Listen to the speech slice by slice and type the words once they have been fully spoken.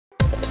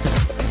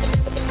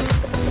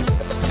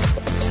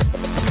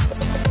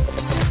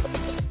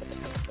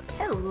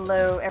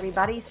Hello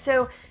everybody.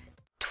 So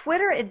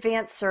Twitter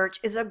Advanced Search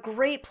is a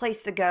great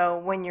place to go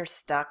when you're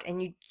stuck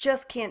and you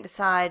just can't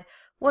decide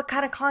what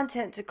kind of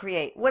content to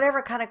create.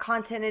 Whatever kind of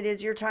content it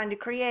is you're trying to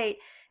create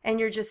and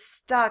you're just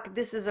stuck,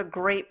 this is a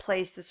great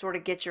place to sort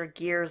of get your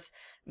gears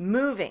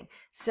moving.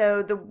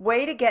 So the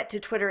way to get to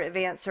Twitter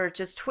Advanced Search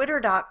is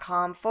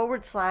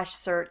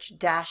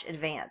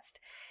twitter.com/search-advanced.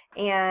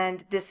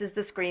 And this is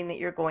the screen that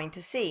you're going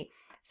to see.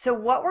 So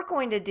what we're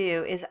going to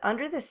do is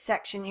under this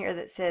section here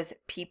that says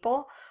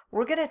people,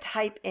 we're going to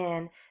type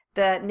in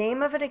the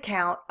name of an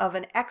account of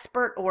an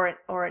expert or an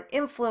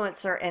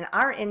influencer in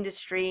our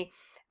industry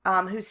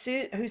who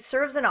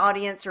serves an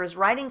audience or is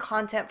writing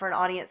content for an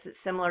audience that's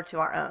similar to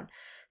our own.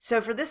 So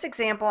for this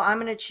example, I'm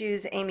going to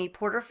choose Amy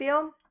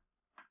Porterfield,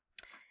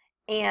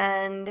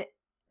 and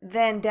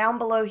then down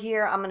below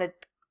here I'm going to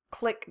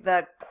click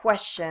the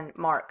question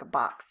mark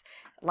box.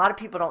 A lot of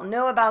people don't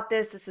know about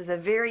this. This is a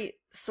very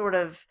sort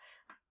of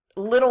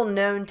little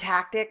known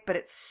tactic, but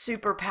it's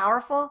super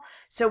powerful.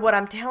 So what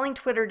I'm telling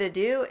Twitter to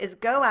do is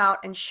go out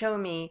and show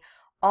me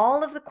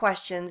all of the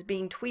questions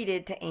being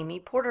tweeted to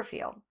Amy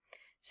Porterfield.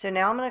 So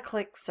now I'm going to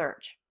click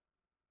search.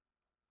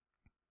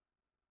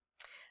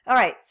 All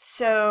right,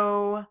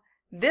 so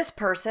this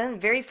person,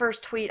 very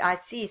first tweet I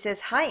see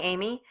says, "Hi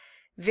Amy,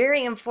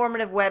 very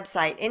informative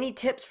website. Any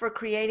tips for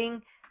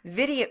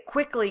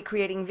quickly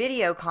creating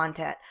video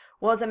content?"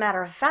 Well, as a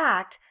matter of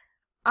fact,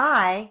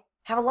 I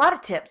have a lot of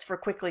tips for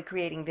quickly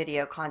creating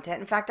video content.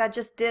 In fact, I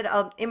just did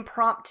an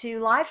impromptu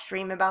live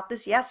stream about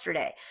this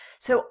yesterday.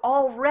 So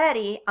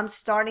already I'm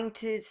starting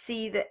to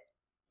see that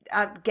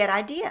get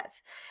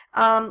ideas.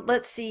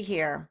 Let's see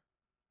here.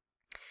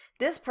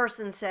 This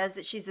person says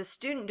that she's a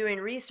student doing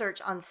research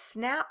on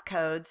snap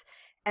codes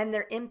and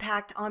their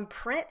impact on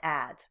print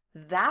ads.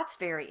 That's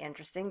very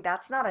interesting.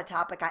 That's not a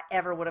topic I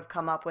ever would have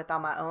come up with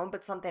on my own,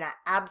 but something I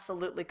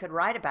absolutely could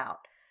write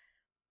about.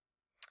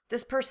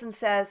 This person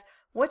says,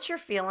 "What's your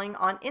feeling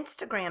on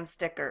Instagram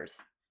stickers?"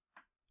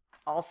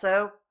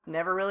 Also,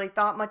 never really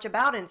thought much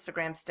about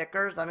Instagram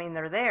stickers. I mean,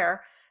 they're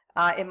there.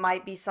 It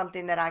might be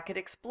something that I could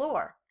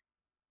explore.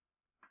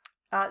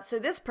 So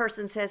this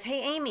person says,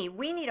 "Hey Amy,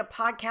 we need a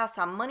podcast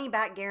on money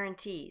back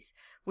guarantees.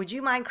 Would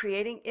you mind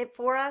creating it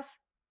for us?"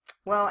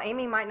 Well,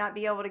 Amy might not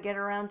be able to get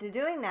around to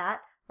doing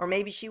that, or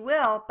maybe she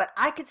will, but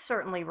I could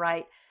certainly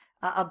write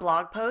a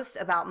blog post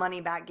about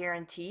money back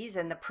guarantees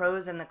and the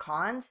pros and the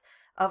cons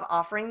of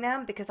offering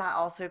them, because I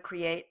also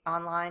create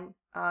online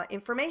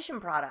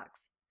information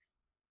products.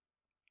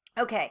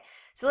 Okay,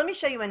 so let me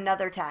show you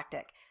another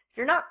tactic. If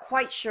you're not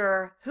quite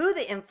sure who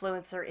the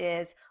influencer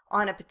is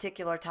on a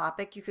particular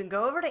topic, you can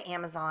go over to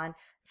Amazon,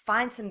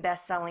 find some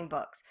best-selling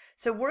books.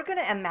 So we're going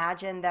to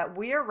imagine that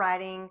we're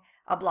writing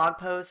a blog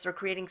post or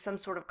creating some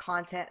sort of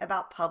content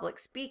about public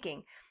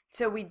speaking.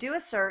 So we do a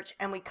search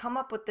and we come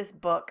up with this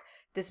book,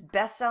 this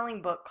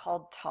best-selling book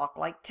called Talk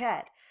Like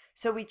TED.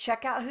 So we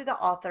check out who the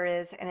author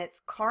is, and it's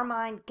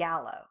Carmine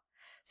Gallo.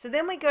 So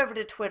then we go over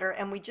to Twitter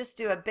and we just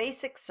do a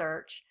basic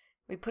search.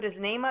 We put his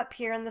name up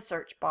here in the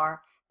search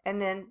bar,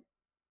 and then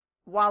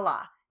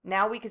voila,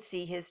 now we can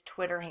see his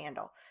Twitter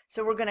handle.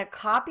 So we're going to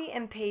copy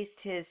and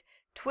paste his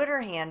Twitter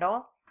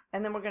handle,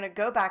 and then we're going to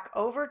go back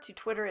over to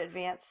Twitter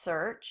Advanced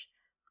Search,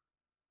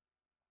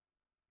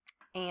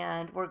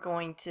 and we're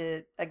going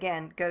to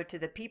again go to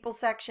the people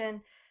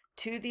section,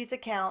 to these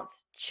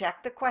accounts,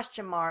 check the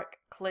question mark,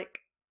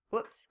 click,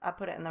 whoops, I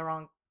put it in the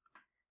wrong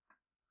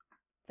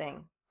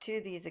thing,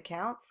 to these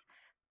accounts,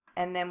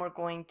 and then we're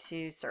going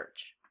to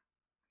search.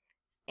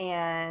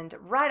 And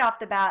right off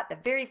the bat, the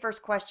very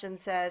first question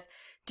says,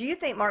 "Do you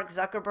think Mark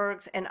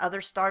Zuckerberg's and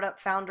other startup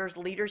founders'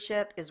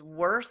 leadership is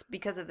worse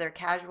because of their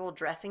casual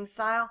dressing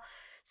style?"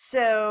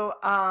 So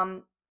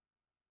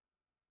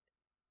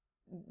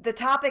the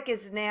topic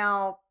is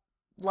now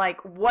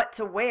like what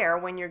to wear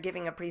when you're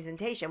giving a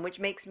presentation, which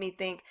makes me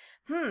think,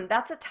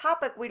 that's a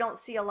topic we don't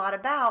see a lot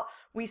about.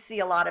 We see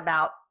a lot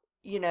about,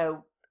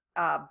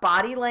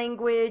 body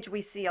language.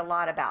 We see a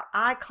lot about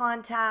eye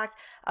contact,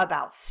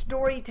 about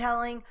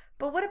storytelling.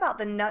 But what about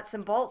the nuts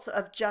and bolts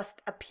of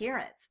just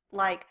appearance?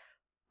 Like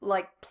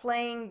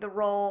playing the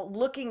role,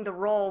 looking the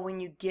role when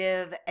you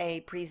give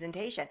a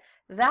presentation.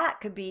 That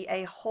could be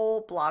a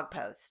whole blog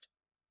post.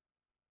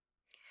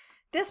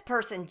 This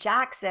person,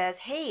 Jack, says,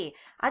 "Hey,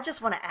 I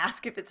just want to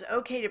ask if it's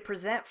okay to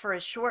present for a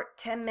short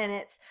 10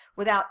 minutes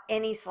without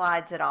any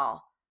slides at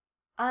all."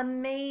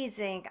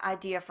 Amazing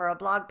idea for a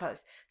blog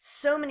post.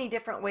 So many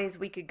different ways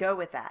we could go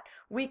with that.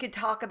 We could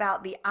talk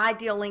about the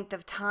ideal length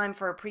of time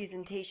for a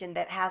presentation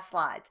that has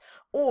slides.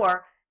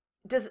 Or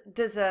does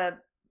a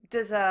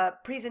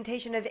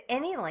presentation of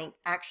any length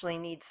actually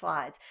need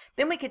slides?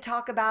 Then we could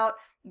talk about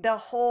the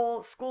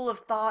whole school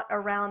of thought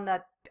around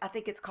I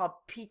think it's called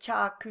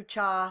Picha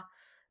Kucha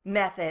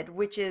method,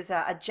 which is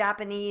a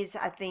Japanese,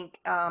 I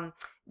think,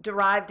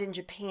 derived in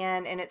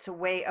Japan, and it's a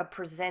way of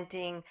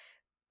presenting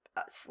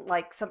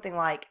like something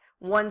like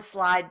one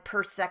slide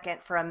per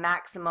second for a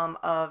maximum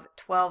of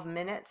 12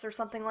 minutes or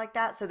something like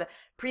that. So the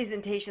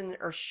presentations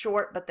are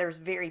short, but there's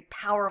very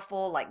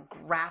powerful, like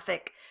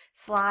graphic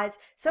slides.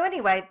 So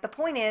anyway, the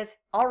point is,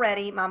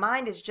 already my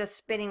mind is just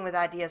spinning with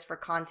ideas for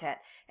content,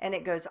 and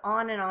it goes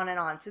on and on and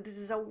on. So this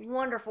is a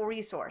wonderful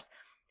resource.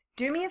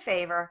 Do me a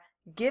favor,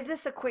 give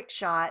this a quick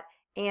shot,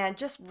 and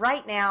just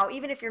right now,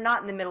 even if you're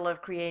not in the middle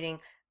of creating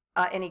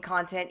any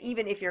content,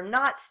 even if you're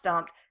not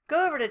stumped,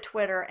 go over to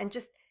Twitter and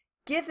just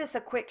give this a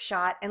quick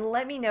shot and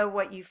let me know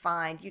what you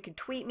find. You can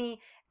tweet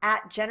me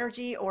at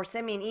Jennergy or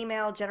send me an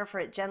email,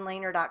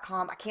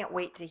 jennifer@jenlehner.com. I can't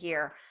wait to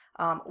hear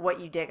what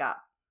you dig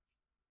up.